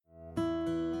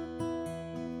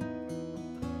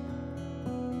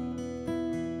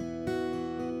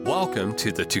Welcome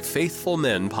to the To Faithful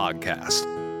Men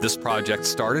podcast. This project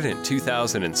started in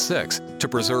 2006 to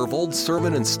preserve old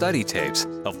sermon and study tapes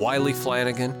of Wiley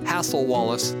Flanagan, Hassel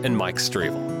Wallace, and Mike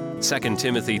Strevel. 2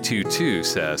 Timothy 2:2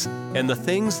 says, "And the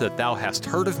things that thou hast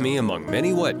heard of me among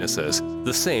many witnesses,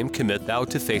 the same commit thou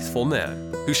to faithful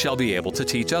men, who shall be able to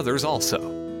teach others also."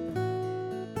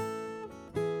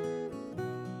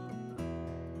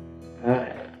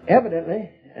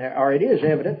 It is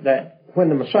evident that when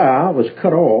the Messiah was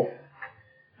cut off,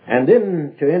 and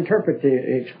then to interpret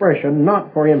the expression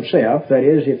not for himself, that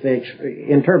is, if they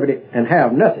interpret it and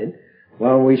have nothing,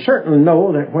 well, we certainly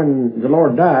know that when the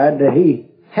Lord died, that he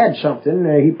had something,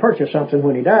 he purchased something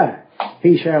when he died.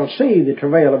 He shall see the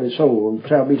travail of his soul and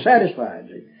shall be satisfied.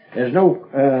 There's no,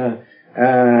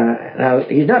 now,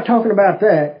 he's not talking about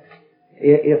that.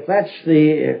 If that's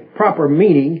the proper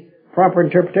meaning, proper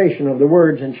interpretation of the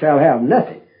words, and shall have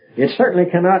nothing, it certainly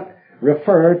cannot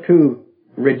refer to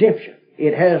redemption.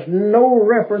 It has no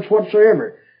reference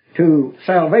whatsoever to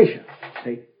salvation.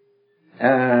 See?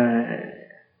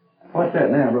 What's that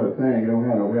now, Brother Flanagan? Don't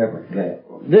have no reference to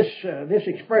that. This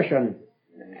expression,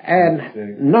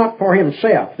 and not for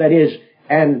himself, that is,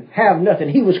 and have nothing.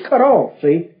 He was cut off,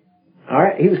 see?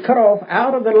 Alright, he was cut off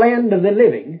out of the land of the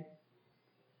living.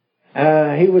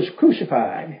 He was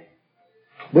crucified.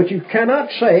 But you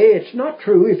cannot say, it's not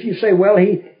true if you say, well,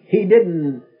 he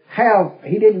didn't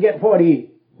get what he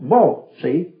bought,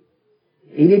 see?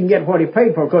 He didn't get what he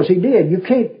paid for, because he did. You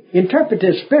can't interpret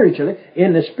this spiritually,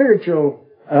 in the spiritual,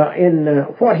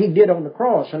 what he did on the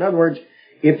cross. In other words,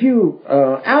 if you,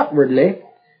 outwardly,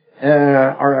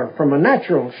 or from a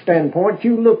natural standpoint,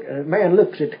 a man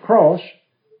looks at the cross,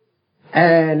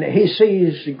 and he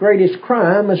sees the greatest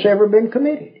crime that's ever been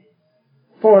committed.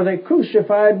 For they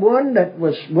crucified one that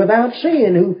was without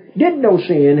sin, who did no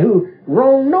sin, who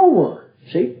wronged no one,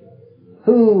 see?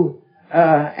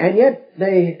 And yet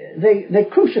they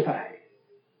crucified.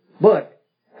 But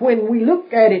when we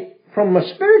look at it from a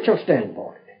spiritual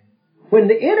standpoint, when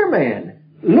the inner man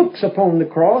looks upon the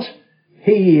cross,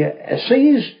 he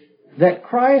sees that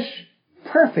Christ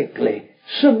perfectly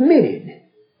submitted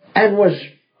and was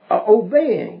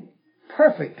obeying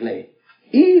perfectly,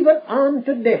 even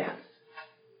unto death.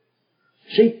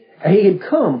 See, he had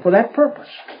come for that purpose.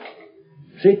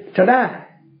 See, to die.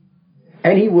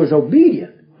 And he was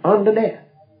obedient unto death.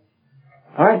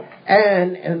 Alright?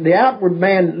 And the outward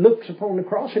man looks upon the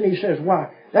cross and he says, why,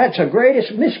 that's the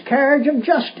greatest miscarriage of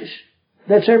justice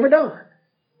that's ever done.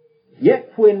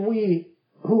 Yet when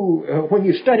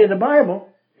you study the Bible,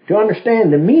 to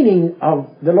understand the meaning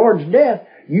of the Lord's death,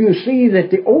 you see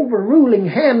that the overruling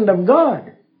hand of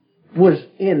God was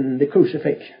in the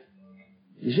crucifixion.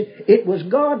 You see, it was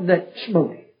God that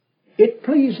smote him. It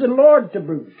pleased the Lord to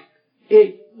bruise him.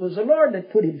 It was the Lord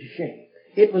that put him to shame.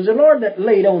 It was the Lord that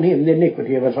laid on him the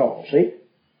iniquity of us all, see?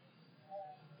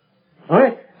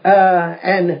 Alright?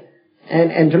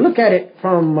 And to look at it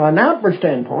from an outward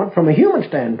standpoint, from a human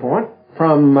standpoint,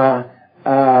 from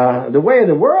the way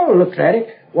the world looks at it,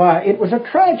 why, it was a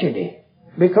tragedy.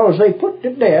 Because they put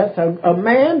to death a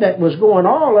man that was going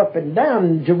all up and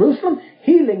down Jerusalem,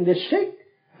 healing the sick,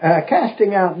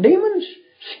 casting out demons,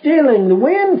 stilling the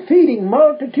wind, feeding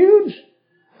multitudes,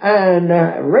 and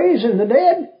raising the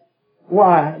dead.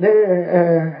 Why,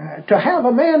 to have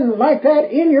a man like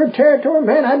that in your territory,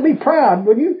 man, I'd be proud,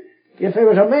 wouldn't you? If there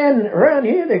was a man around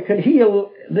here that could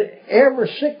heal every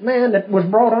sick man that was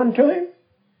brought unto him.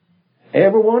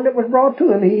 Every one that was brought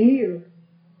to him, he healed.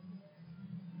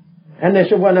 And they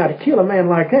said, well, now, to kill a man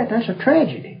like that, that's a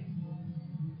tragedy.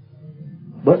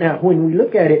 But now, when we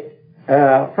look at it,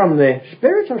 from the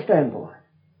spiritual standpoint,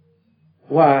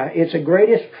 why, it's the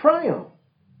greatest triumph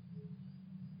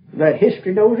that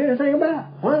history knows anything about.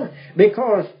 Why?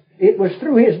 Because it was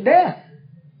through his death.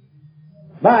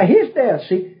 By his death,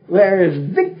 see, there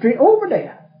is victory over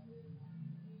death.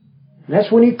 That's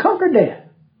when he conquered death.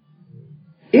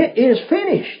 It is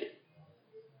finished.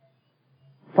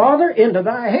 Father, into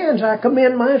thy hands I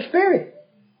commend my spirit.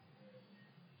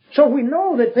 So we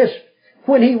know that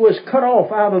when he was cut off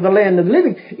out of the land of the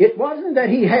living, it wasn't that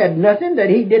he had nothing, that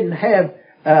he didn't have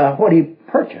what he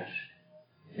purchased.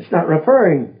 It's not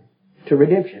referring to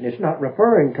redemption. It's not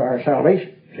referring to our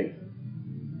salvation, see.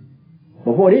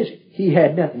 But what is it? He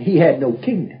had nothing. He had no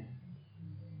kingdom.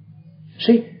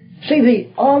 See,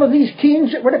 all of these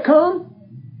kings that were to come,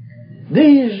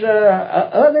 these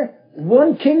other,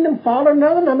 one kingdom followed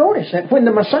another. Now notice that when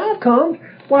the Messiah comes,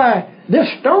 why, this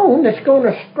stone that's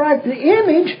going to strike the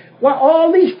image, why,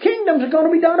 all these kingdoms are going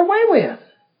to be done away with.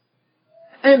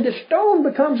 And the stone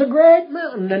becomes a great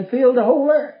mountain and fills the whole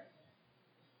earth.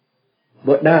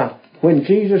 But now, when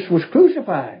Jesus was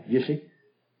crucified, you see,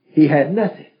 he had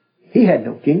nothing. He had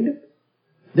no kingdom.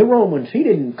 The Romans, he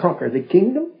didn't conquer the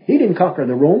kingdom. He didn't conquer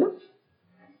the Romans.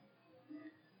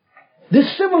 The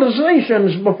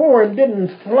civilizations before him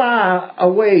didn't fly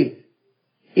away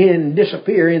and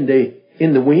disappear in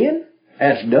the wind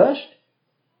as dust.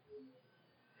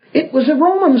 It was the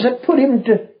Romans that put him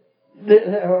to,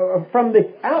 from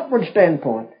the outward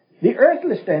standpoint, the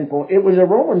earthly standpoint, it was the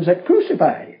Romans that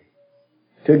crucified him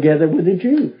together with the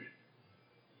Jews.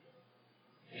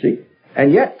 See?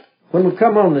 And yet, when we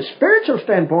come on the spiritual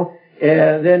standpoint,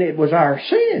 then it was our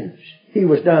sins. He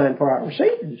was dying for our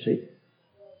sins, see?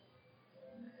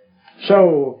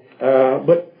 So,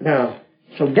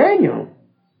 so Daniel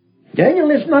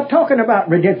is not talking about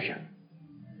redemption.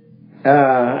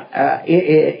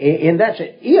 And that's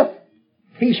it. If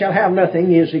he shall have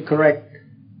nothing is the correct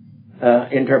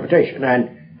interpretation.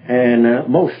 And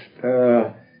most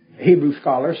Hebrew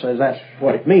scholars says that's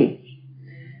what it means.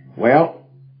 Well,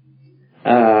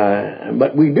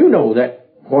 but we do know that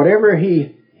whatever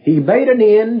he made an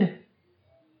end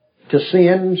to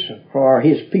sins for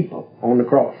his people on the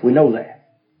cross. We know that.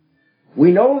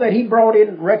 We know that he brought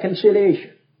in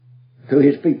reconciliation to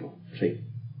his people, see,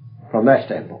 from that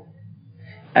standpoint.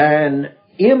 And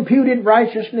imputed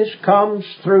righteousness comes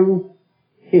through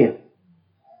him.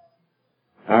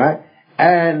 Alright?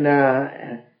 And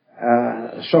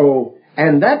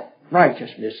and that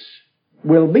righteousness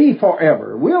will be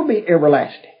forever, will be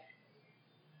everlasting.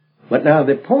 But now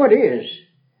the point is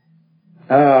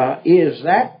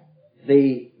that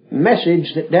the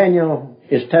message that Daniel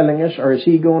is telling us, or is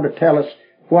he going to tell us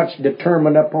what's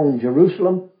determined upon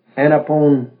Jerusalem and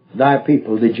upon thy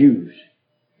people, the Jews?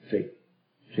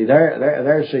 See,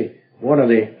 there's one of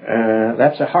the,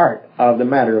 that's the heart of the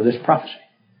matter of this prophecy.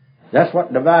 That's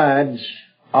what divides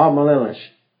amillennialists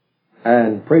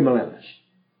and premillennialists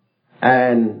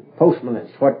and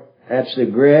postmillennialists. That's the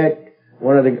great,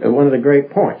 one of the great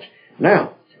points.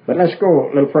 Now, but let's go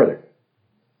a little further.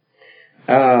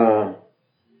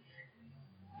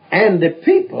 And the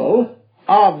people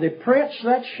of the prince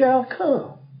that shall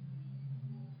come.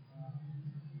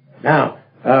 Now,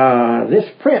 this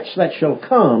prince that shall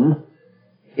come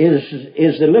is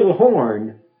the little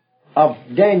horn of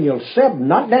Daniel 7,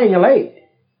 not Daniel 8.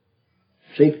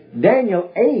 See,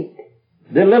 Daniel 8,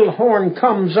 the little horn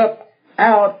comes up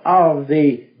out of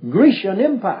the Grecian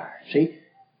Empire. See,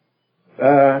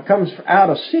 comes out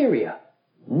of Syria.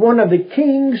 One of the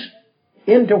kings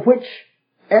into which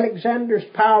Alexander's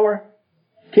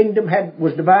kingdom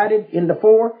was divided into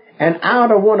four, and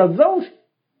out of one of those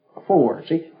four,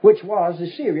 see, which was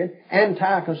the Syrian,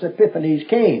 Antiochus Epiphanes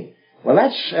came. Well,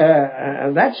 that's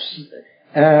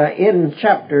in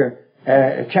chapter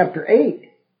 8.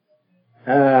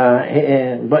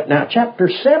 But now chapter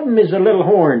 7 is a little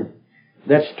horn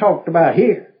that's talked about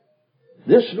here.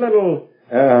 This little,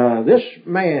 this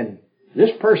man,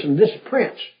 this person, this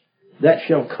prince that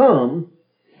shall come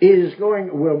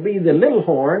will be the little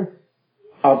horn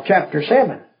of chapter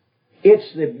 7.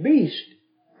 It's the beast,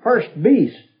 first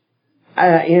beast,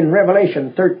 in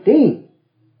Revelation 13.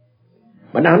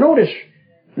 But now notice,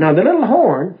 now the little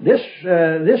horn, this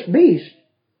beast,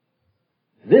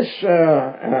 this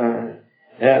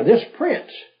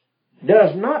prince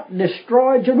does not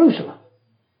destroy Jerusalem.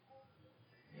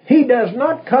 He does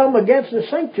not come against the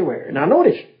sanctuary. Now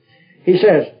notice, he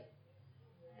says,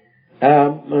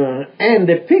 and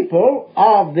the people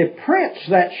of the prince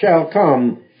that shall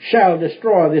come shall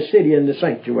destroy the city and the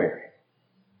sanctuary.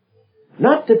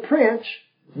 Not the prince,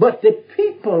 but the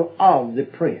people of the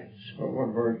prince. What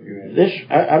verse are you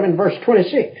in? I'm in verse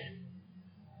 26.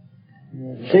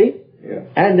 See? Yeah.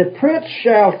 And the prince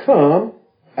shall come,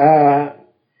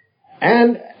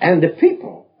 and the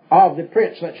people of the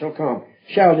prince that shall come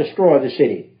shall destroy the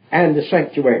city and the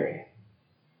sanctuary.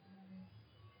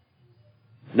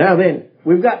 Now then,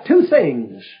 we've got two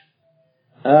things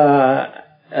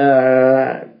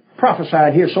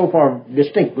prophesied here so far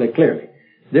distinctly, clearly.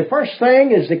 The first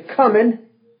thing is the coming,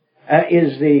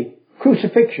 is the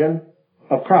crucifixion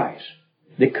of Christ,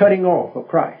 the cutting off of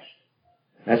Christ.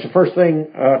 That's the first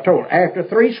thing told. After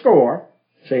 80,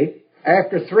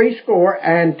 after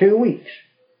 82 weeks.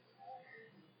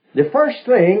 The first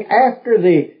thing after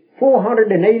the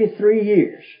 483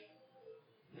 years.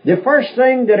 The first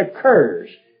thing that occurs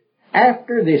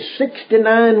after the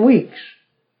 69 weeks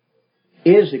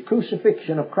is the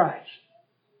crucifixion of Christ.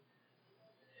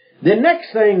 The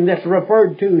next thing that's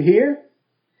referred to here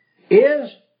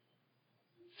is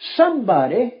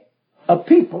somebody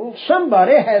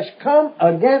has come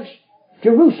against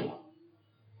Jerusalem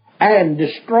and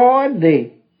destroyed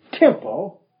the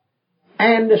temple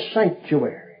and the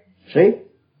sanctuary. See?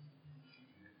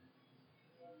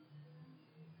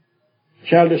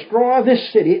 shall destroy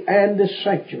this city and this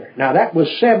sanctuary. Now that was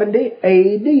 70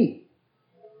 A.D.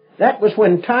 That was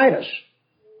when Titus,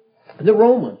 the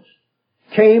Romans,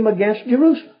 came against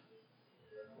Jerusalem.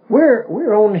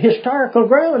 We're on historical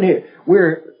ground here.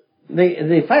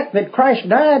 The fact that Christ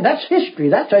died, that's history.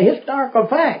 That's a historical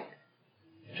fact.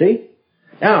 See?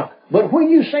 Now, but when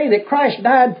you say that Christ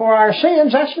died for our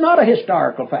sins, that's not a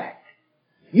historical fact.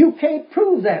 You can't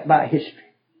prove that by history.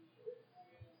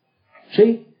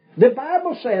 See? The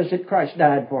Bible says that Christ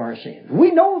died for our sins.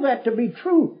 We know that to be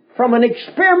true from an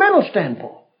experimental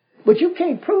standpoint. But you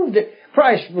can't prove that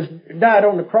Christ died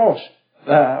on the cross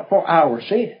for our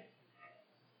sin.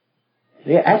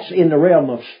 Yeah, that's in the realm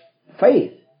of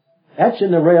faith. That's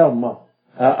in the realm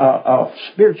of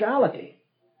spirituality.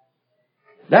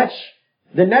 That's,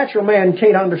 the natural man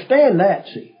can't understand that,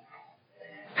 see.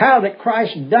 How that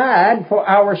Christ died for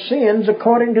our sins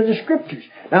according to the Scriptures.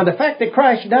 Now the fact that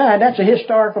Christ died, that's a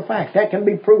historical fact. That can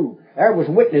be proved. There was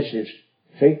witnesses,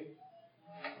 see.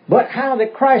 But how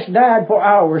that Christ died for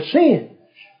our sins,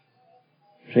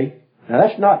 see. Now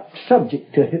that's not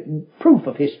subject to proof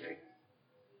of history.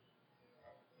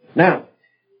 Now,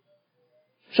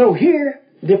 so here,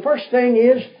 the first thing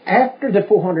is, after the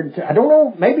 400, I don't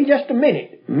know, maybe just a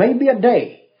minute, maybe a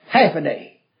day, half a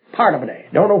day, part of a day,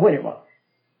 don't know when it was.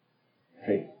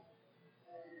 See?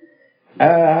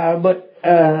 But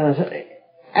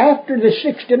after the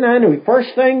 69 week,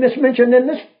 first thing that's mentioned in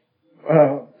this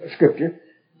scripture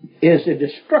is the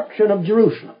destruction of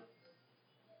Jerusalem,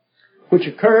 which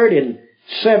occurred in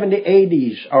 70 AD,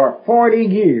 or 40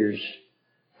 years,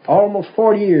 almost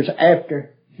 40 years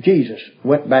after Jesus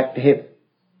went back to heaven.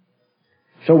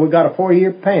 So we've got a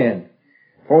 40-year span,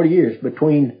 40 years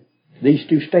between these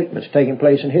two statements taking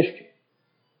place in history.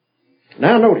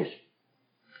 Now notice,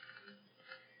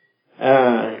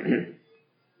 and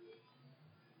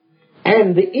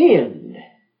the end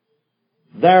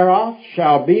thereof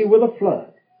shall be with a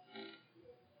flood.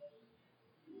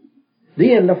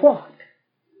 The end of what?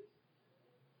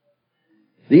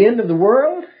 The end of the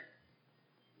world?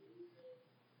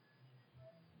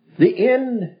 The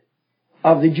end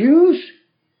of the Jews?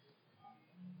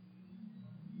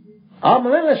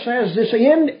 Amillennius says this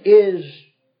end is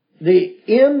the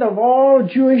end of all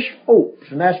Jewish hopes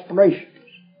and aspirations.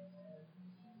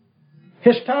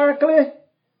 Historically,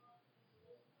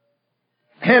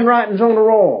 handwritings on the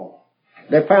wall.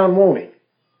 They're found wanting.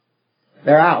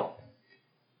 They're out.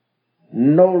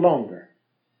 No longer.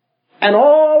 And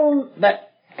all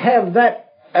that have that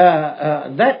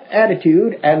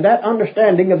attitude and that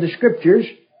understanding of the Scriptures,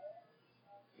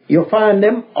 you'll find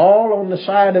them all on the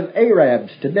side of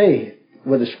Arabs today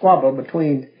with a squabble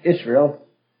between Israel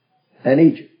and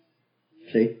Egypt.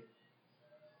 See?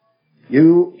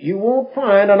 You won't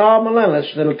find an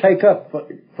amillennialist that'll take up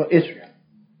for Israel,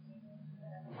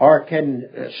 or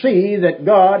can see that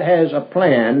God has a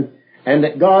plan and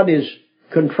that God is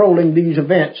controlling these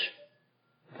events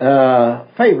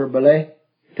favorably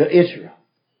to Israel.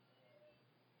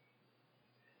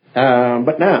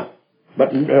 But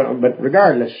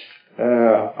regardless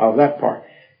of that part,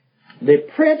 the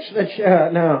prince that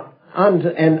now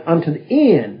unto the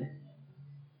end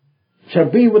shall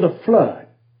be with a flood.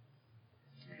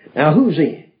 Now who's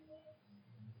in?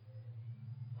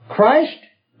 Christ?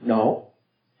 No.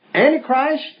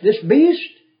 Antichrist? This beast?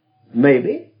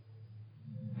 Maybe.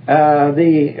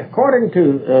 According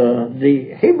to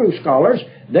the Hebrew scholars,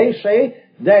 they say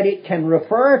that it can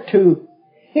refer to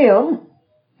him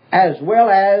as well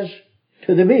as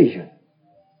to the vision.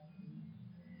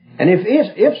 And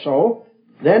if so,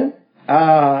 then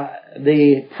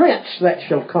the prince that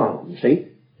shall come, see,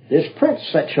 this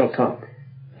prince that shall come,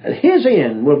 his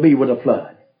end will be with a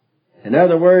flood. In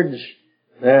other words,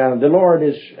 the Lord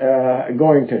is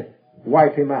going to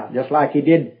wipe him out, just like he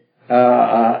did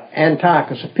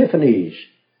Antiochus Epiphanes,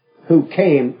 who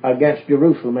came against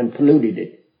Jerusalem and polluted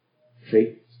it.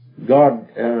 See, God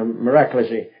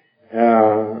miraculously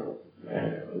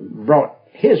brought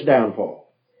his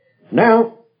downfall.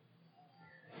 Now,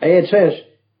 it says,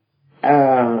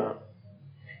 and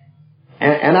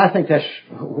I think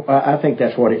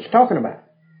that's what it's talking about.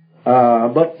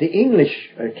 But the English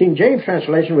King James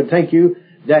translation would think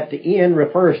that the end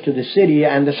refers to the city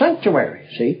and the sanctuary.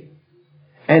 See,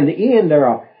 and the end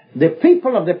thereof. The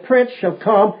people of the prince shall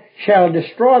come, shall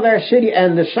destroy their city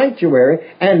and the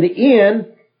sanctuary, and the end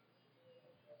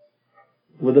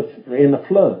in the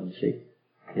flood. See,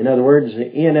 in other words, the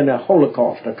end in a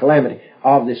holocaust, a calamity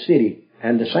of the city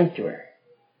and the sanctuary.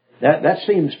 That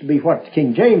seems to be what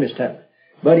King James is telling.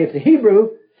 But if the Hebrew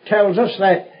tells us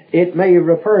that it may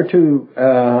refer to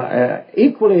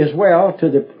equally as well to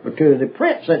the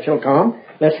prince that shall come,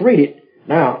 let's read it.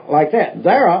 Now, like that.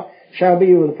 Thereof shall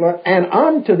be with the flood, and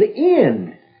unto the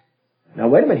end. Now,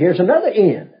 wait a minute. Here's another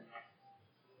end.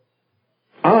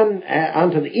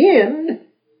 Unto the end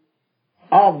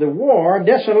of the war,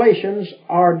 desolations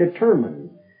are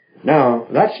determined. Now,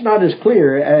 that's not as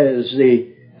clear as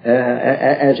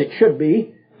it should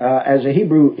be, as the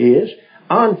Hebrew is.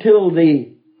 Until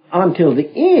the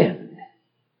end,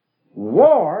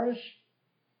 wars,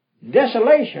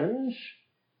 desolations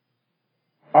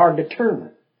are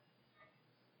determined.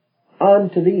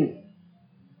 Unto the end.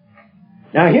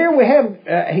 Now here we have,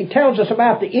 he tells us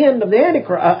about the end of the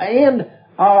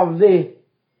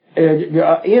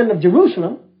end of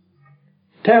Jerusalem.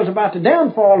 Tells about the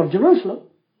downfall of Jerusalem,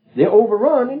 the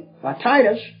overrunning by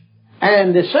Titus,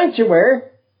 and the sanctuary.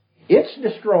 It's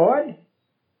destroyed,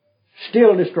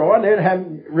 still destroyed. They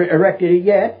haven't erected it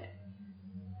yet,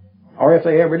 or if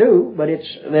they ever do, but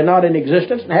they're not in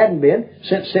existence and hadn't been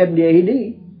since 70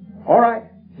 A.D. All right.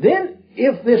 Then,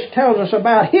 if this tells us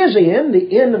about his end,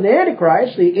 the end of the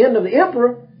Antichrist, the end of the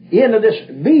emperor, the end of this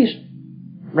beast,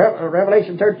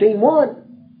 Revelation 13:1,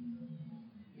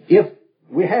 if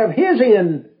we have his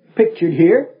end pictured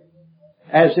here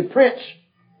as the prince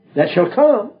that shall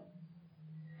come,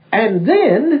 and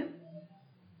then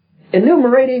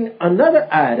enumerating another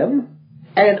item,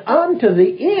 and unto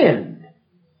the end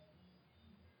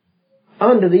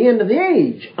of the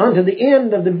age, unto the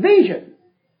end of the vision,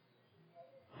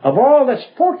 of all that's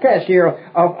forecast here,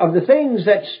 of the things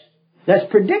that's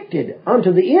predicted,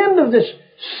 unto the end of this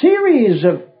series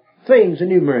of things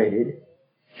enumerated,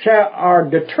 are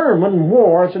determined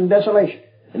wars and desolation.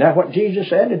 Isn't that what Jesus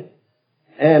said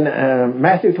in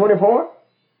Matthew 24?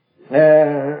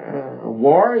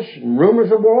 Wars and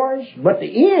rumors of wars, but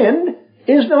the end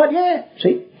is not yet.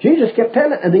 See, Jesus kept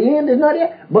telling us, the end is not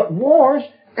yet, but wars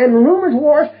and rumors of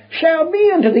wars shall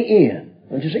be unto the end.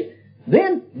 Don't you see?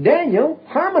 Then Daniel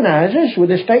harmonizes with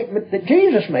the statement that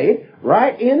Jesus made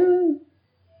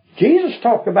Jesus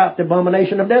talked about the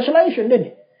abomination of desolation, didn't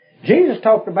he? Jesus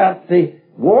talked about the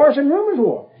wars and rumors of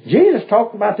war. Jesus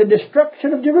talked about the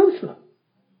destruction of Jerusalem.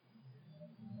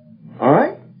 All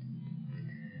right?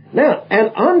 Now,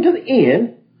 and unto the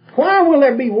end, why will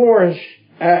there be wars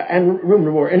and rumors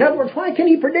of war? In other words, why can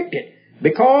he predict it?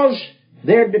 Because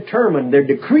they're determined, they're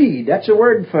decreed. That's a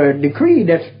word for decreed,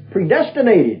 that's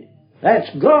predestinated. That's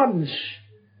God's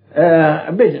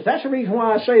business. That's the reason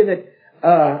why I say that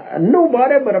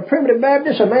nobody but a primitive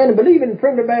Baptist, a man who believes in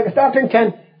primitive Baptist doctrine,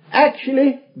 can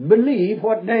actually believe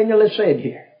what Daniel has said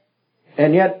here.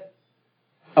 And yet,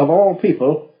 of all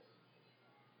people,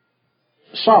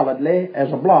 solidly,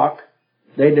 as a block,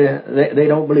 they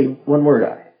don't believe one word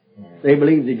of it. They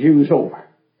believe the Jews over.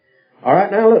 All right,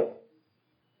 now look.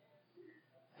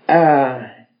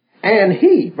 And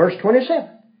he, verse 27.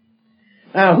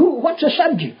 Now, what's the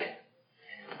subject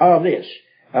of this?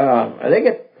 They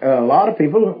get a lot of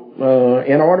people,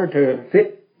 in order to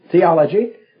fit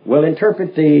theology, will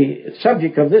interpret the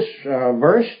subject of this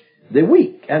verse, the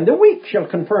week. And the week shall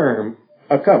confirm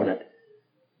a covenant.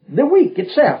 The week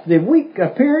itself, the week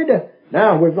period.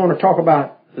 Now, we're going to talk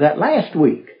about that last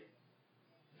week.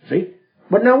 See?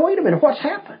 But now, wait a minute. What's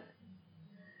happened?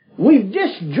 We've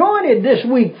disjointed this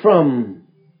week from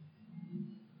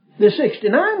the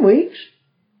 69 weeks.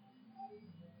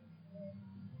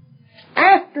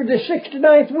 After the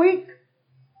 69th week,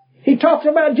 he talks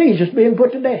about Jesus being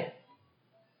put to death.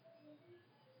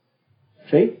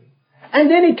 See? And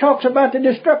then he talks about the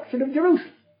destruction of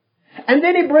Jerusalem. And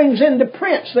then he brings in the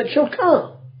prince that shall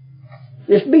come.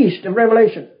 This beast of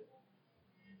Revelation.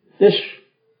 This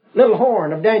little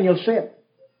horn of Daniel 7.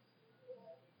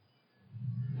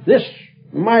 This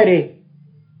mighty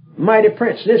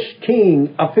prince. This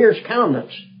king of fierce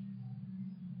countenance.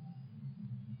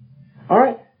 All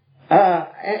right?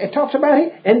 It talks about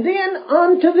it. And then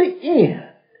unto the end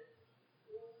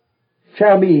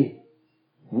shall be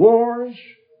wars,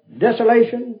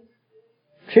 desolation,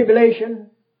 tribulation,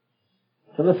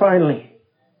 to the finally.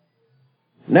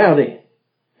 Now then,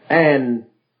 and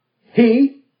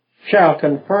he shall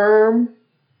confirm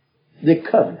the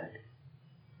covenant.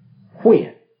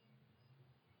 When?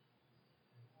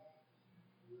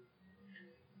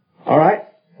 All right?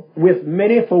 With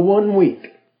many for 1 week.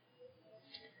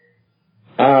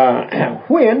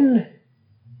 When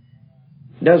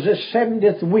does this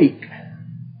 70th week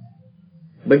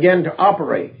begin to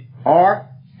operate? Or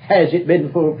has it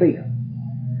been fulfilled?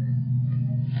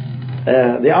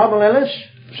 The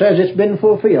amillennialist says it's been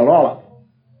fulfilled, all of it.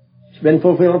 It's been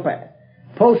fulfilled in the past.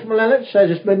 Postmillennialist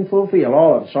says it's been fulfilled,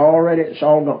 all of it. It's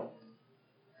all gone.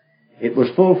 It was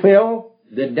fulfilled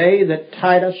the day that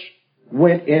Titus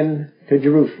went into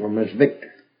Jerusalem as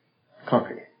victor,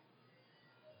 conquered it.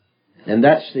 And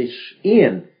that's the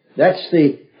end. That's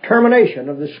the termination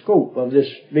of the scope of this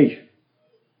vision.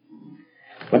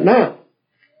 But now,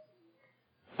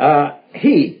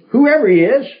 he, whoever he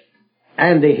is,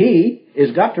 and the he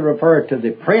is got to refer to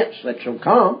the prince that shall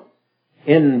come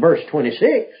in verse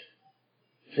 26.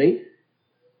 See?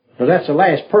 So that's the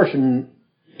last person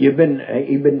you've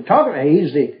been talking about.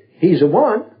 He's the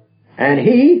one, and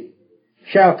he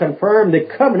shall confirm the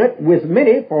covenant with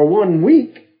many for 1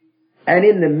 week, and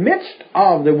in the midst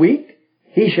of the week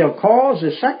he shall cause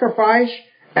the sacrifice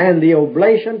and the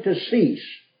oblation to cease.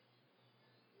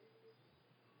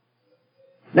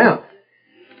 Now,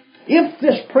 if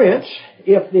this prince,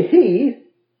 if the he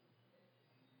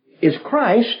is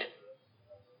Christ,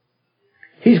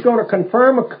 he's going to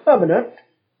confirm a covenant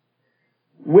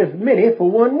with many for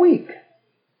 1 week.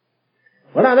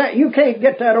 Well, now that you can't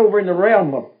get that over in the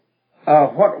realm of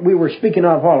what we were speaking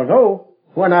of a while ago,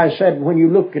 when I said when you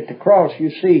look at the cross you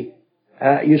see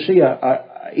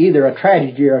either a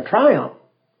tragedy or a triumph.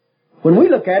 When we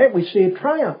look at it, we see a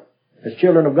triumph as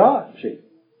children of God. See,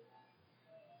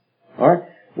 all right.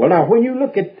 Well, now when you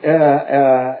look at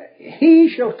he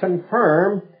shall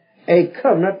confirm a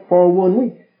covenant for 1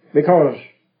 week, because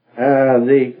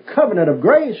the covenant of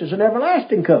grace is an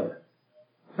everlasting covenant,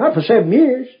 not for 7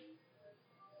 years.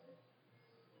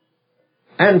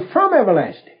 And from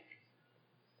everlasting,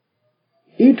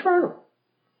 eternal.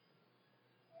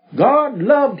 God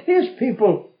loved His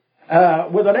people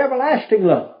with an everlasting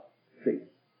love. See?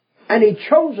 And He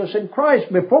chose us in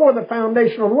Christ before the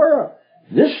foundation of the world.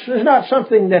 This is not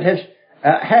something that has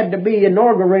had to be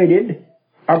inaugurated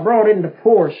or brought into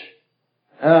force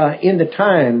in the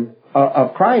time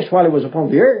of Christ while He was upon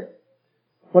the earth.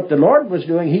 What the Lord was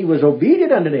doing, He was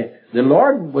obedient unto them. The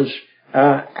Lord was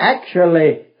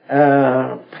actually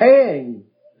paying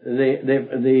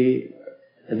the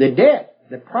debt,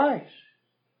 the price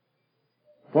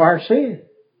for our sin.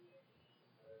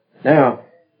 Now,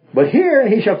 but here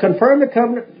he shall confirm the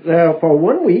covenant for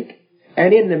 1 week,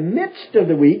 and in the midst of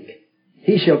the week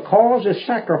he shall cause a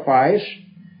sacrifice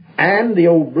and the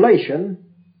oblation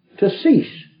to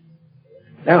cease.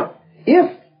 Now,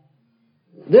 if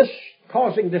this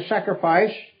causing the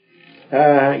sacrifice,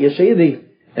 you see,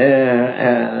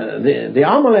 the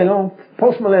amillennial,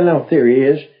 postmillennial theory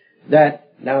is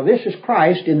that now this is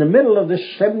Christ in the middle of this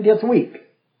 70th week.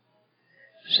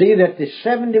 See that the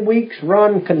 70 weeks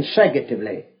run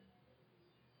consecutively,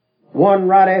 one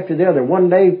right after the other, 1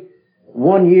 day,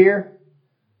 1 year,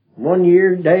 1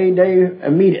 year, day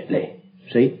immediately.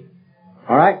 See,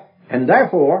 all right, and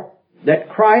therefore that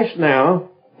Christ now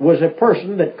was a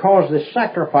person that caused the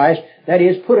sacrifice, that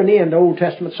is, put an end to Old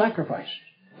Testament sacrifice.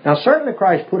 Now, certainly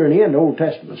Christ put an end to Old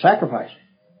Testament sacrifice.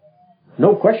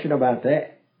 No question about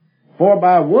that. For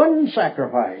by one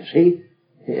sacrifice, He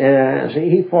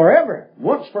forever,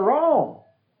 once for all,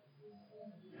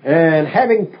 and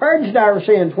having purged our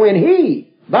sins, when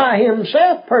He, by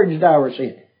Himself, purged our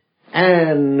sins.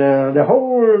 And the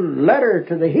whole letter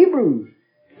to the Hebrews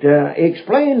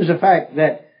explains the fact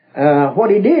that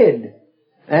what He did,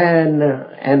 and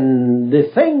the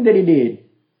thing that He did,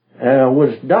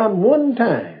 was done one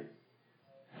time,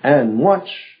 and once,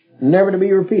 never to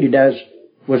be repeated, as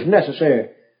was necessary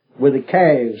with the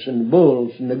calves and the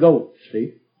bulls and the goats,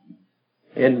 see,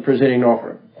 in presenting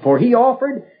offering. For He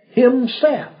offered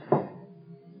Himself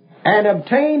and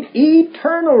obtained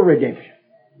eternal redemption.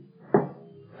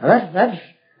 That's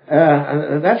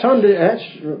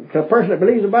the person that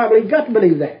believes the Bible, he's got to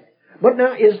believe that. But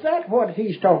now, is that what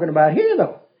he's talking about here,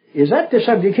 though? Is that the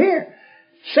subject here?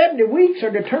 70 weeks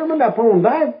are determined upon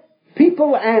thy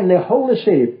people and the holy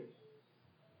city.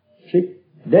 See,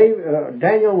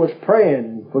 Daniel was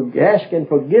praying, asking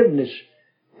forgiveness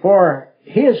for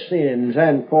his sins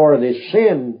and for the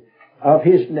sin of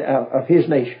his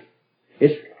nation.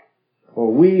 It's,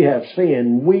 for we have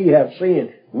sinned, we have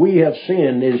sinned, we have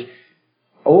sinned is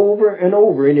over and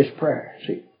over in his prayer.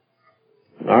 See,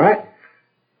 all right.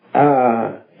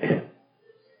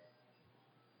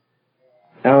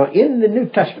 Now, in the New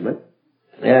Testament,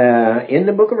 in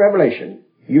the book of Revelation,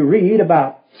 you read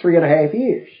about 3.5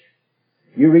 years.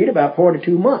 You read about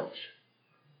 42 months,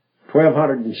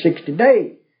 1,260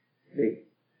 days.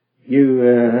 You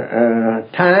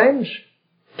times,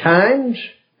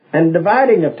 and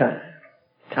dividing of time.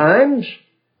 Times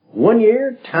 1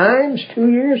 year, times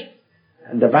 2 years,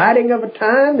 and dividing of a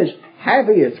time is half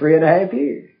a year, 3.5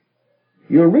 years.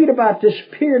 You'll read about this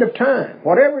period of time,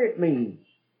 whatever it means.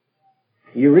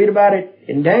 You read about it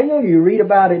in Daniel, you read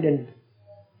about it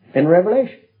in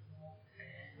Revelation.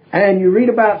 And you read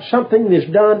about something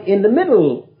that's done in the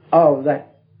middle of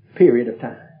that period of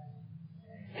time.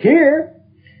 Here,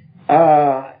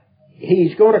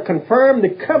 He's going to confirm the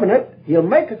covenant. He'll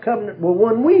make a covenant with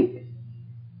 1 week.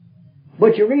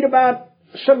 But you read about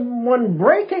someone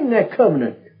breaking that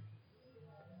covenant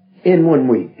in 1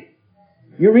 week.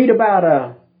 You read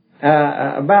about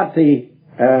the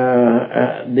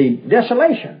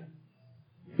desolation.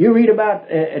 You read about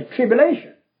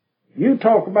tribulation. You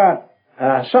talk about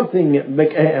something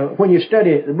when you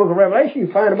study the book of Revelation.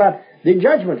 You find about the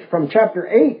judgments from chapter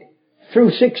 8 through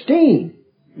 16.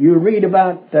 You read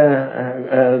about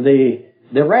the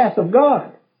wrath of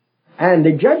God and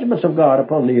the judgments of God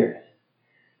upon the earth.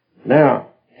 Now,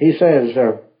 he says,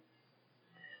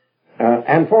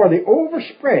 and for the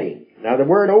overspreading. Now, the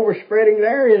word overspreading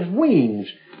there is wings.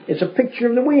 It's a picture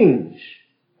of the wings.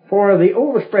 For the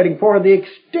overspreading, for the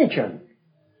extension.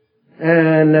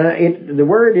 And the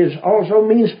word is also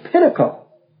means pinnacle.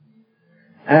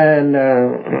 And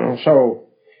so,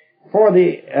 for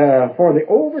the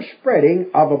overspreading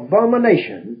of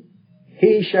abomination,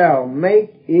 he shall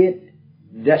make it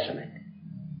desolate.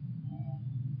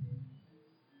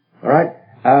 All right.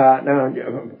 Now,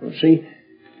 see,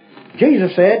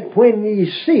 Jesus said, when ye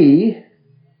see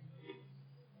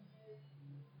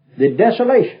the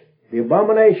desolation, the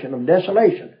abomination of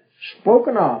desolation,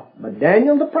 spoken of by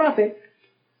Daniel the prophet.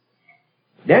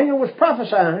 Daniel was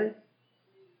prophesying.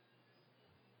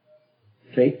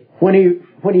 See, when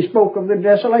he spoke of the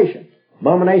desolation,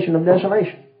 abomination of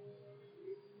desolation.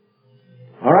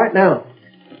 All right, now,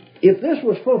 if this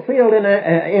was fulfilled in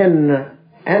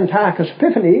Antiochus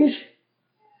Epiphanes,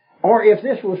 or if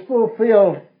this was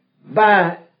fulfilled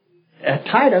by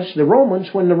Titus, the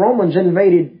Romans, when the Romans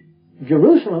invaded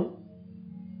Jerusalem,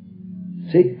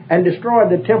 see, and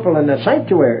destroyed the temple and the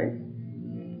sanctuary,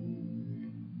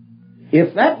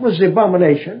 if that was the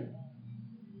abomination,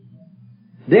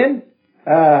 then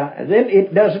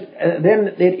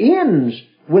it ends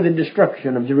with the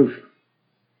destruction of Jerusalem.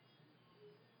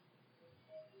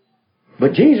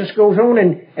 But Jesus goes on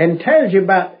and tells you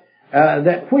about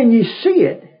that when you see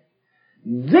it,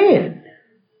 then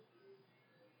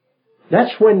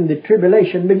that's when the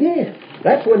tribulation begins.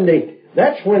 That's when the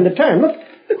time. Look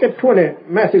at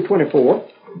Matthew 24,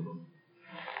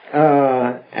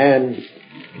 and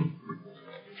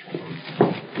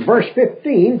verse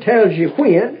 15 tells you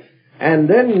when, and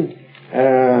then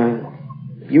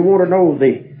you want to know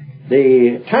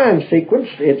the time sequence.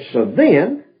 It's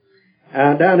then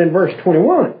down in verse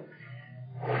 21.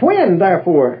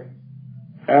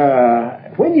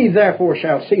 When ye therefore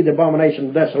shall see the abomination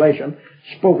of desolation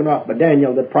spoken of by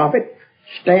Daniel the prophet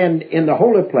stand in the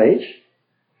holy place,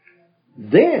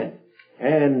 then,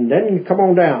 and then you come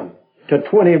on down to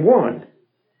 21,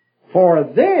 for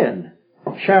then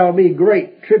shall be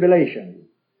great tribulation,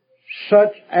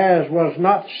 such as was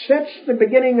not since the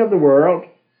beginning of the world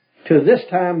to this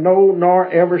time, no, nor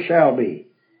ever shall be.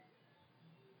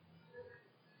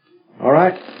 All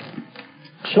right?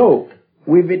 So,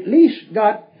 we've at least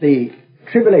got the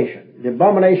tribulation, the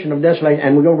abomination of desolation,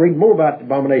 and we're going to read more about the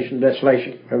abomination of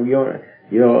desolation.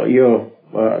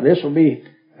 This will be,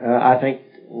 I think,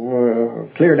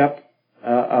 cleared up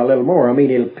a little more. I mean,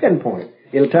 it'll pinpoint it.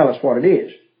 It'll tell us what it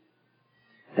is.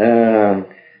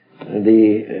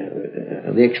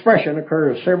 The expression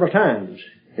occurs several times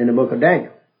in the book of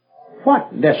Daniel.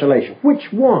 What desolation?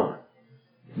 Which one?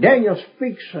 Daniel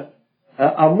speaks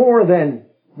of more than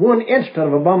one instant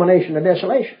of abomination of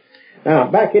desolation. Now,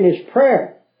 back in his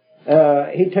prayer,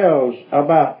 he tells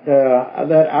about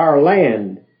that our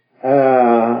land,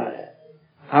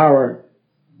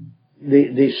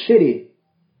 the city,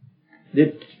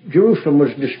 that Jerusalem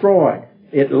was destroyed.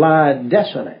 It lied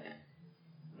desolate.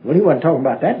 Well, he wasn't talking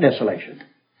about that desolation.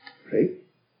 See?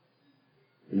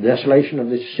 The desolation of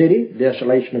the city,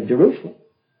 desolation of Jerusalem.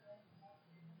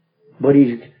 But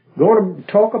he's going to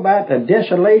talk about the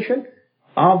desolation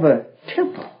of a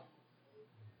temple.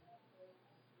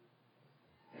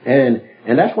 And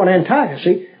that's what Antiochus,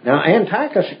 see. Now,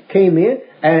 Antiochus came in,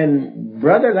 and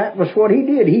brother, that was what he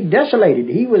did. He desolated.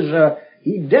 He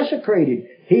desecrated.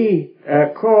 He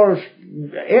caused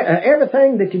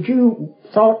everything that the Jew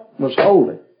thought was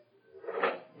holy.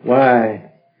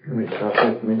 Why? Let me stop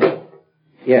that a minute.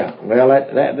 Yeah, well,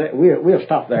 we'll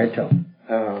stop there until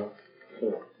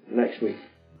next week.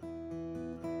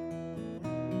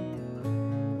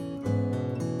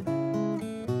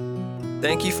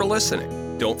 Thank you for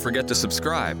listening. Don't forget to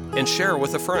subscribe and share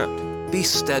with a friend. Be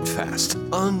steadfast,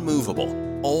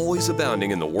 unmovable, always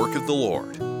abounding in the work of the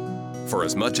Lord. For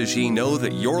as much as ye know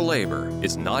that your labor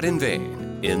is not in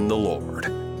vain in the Lord.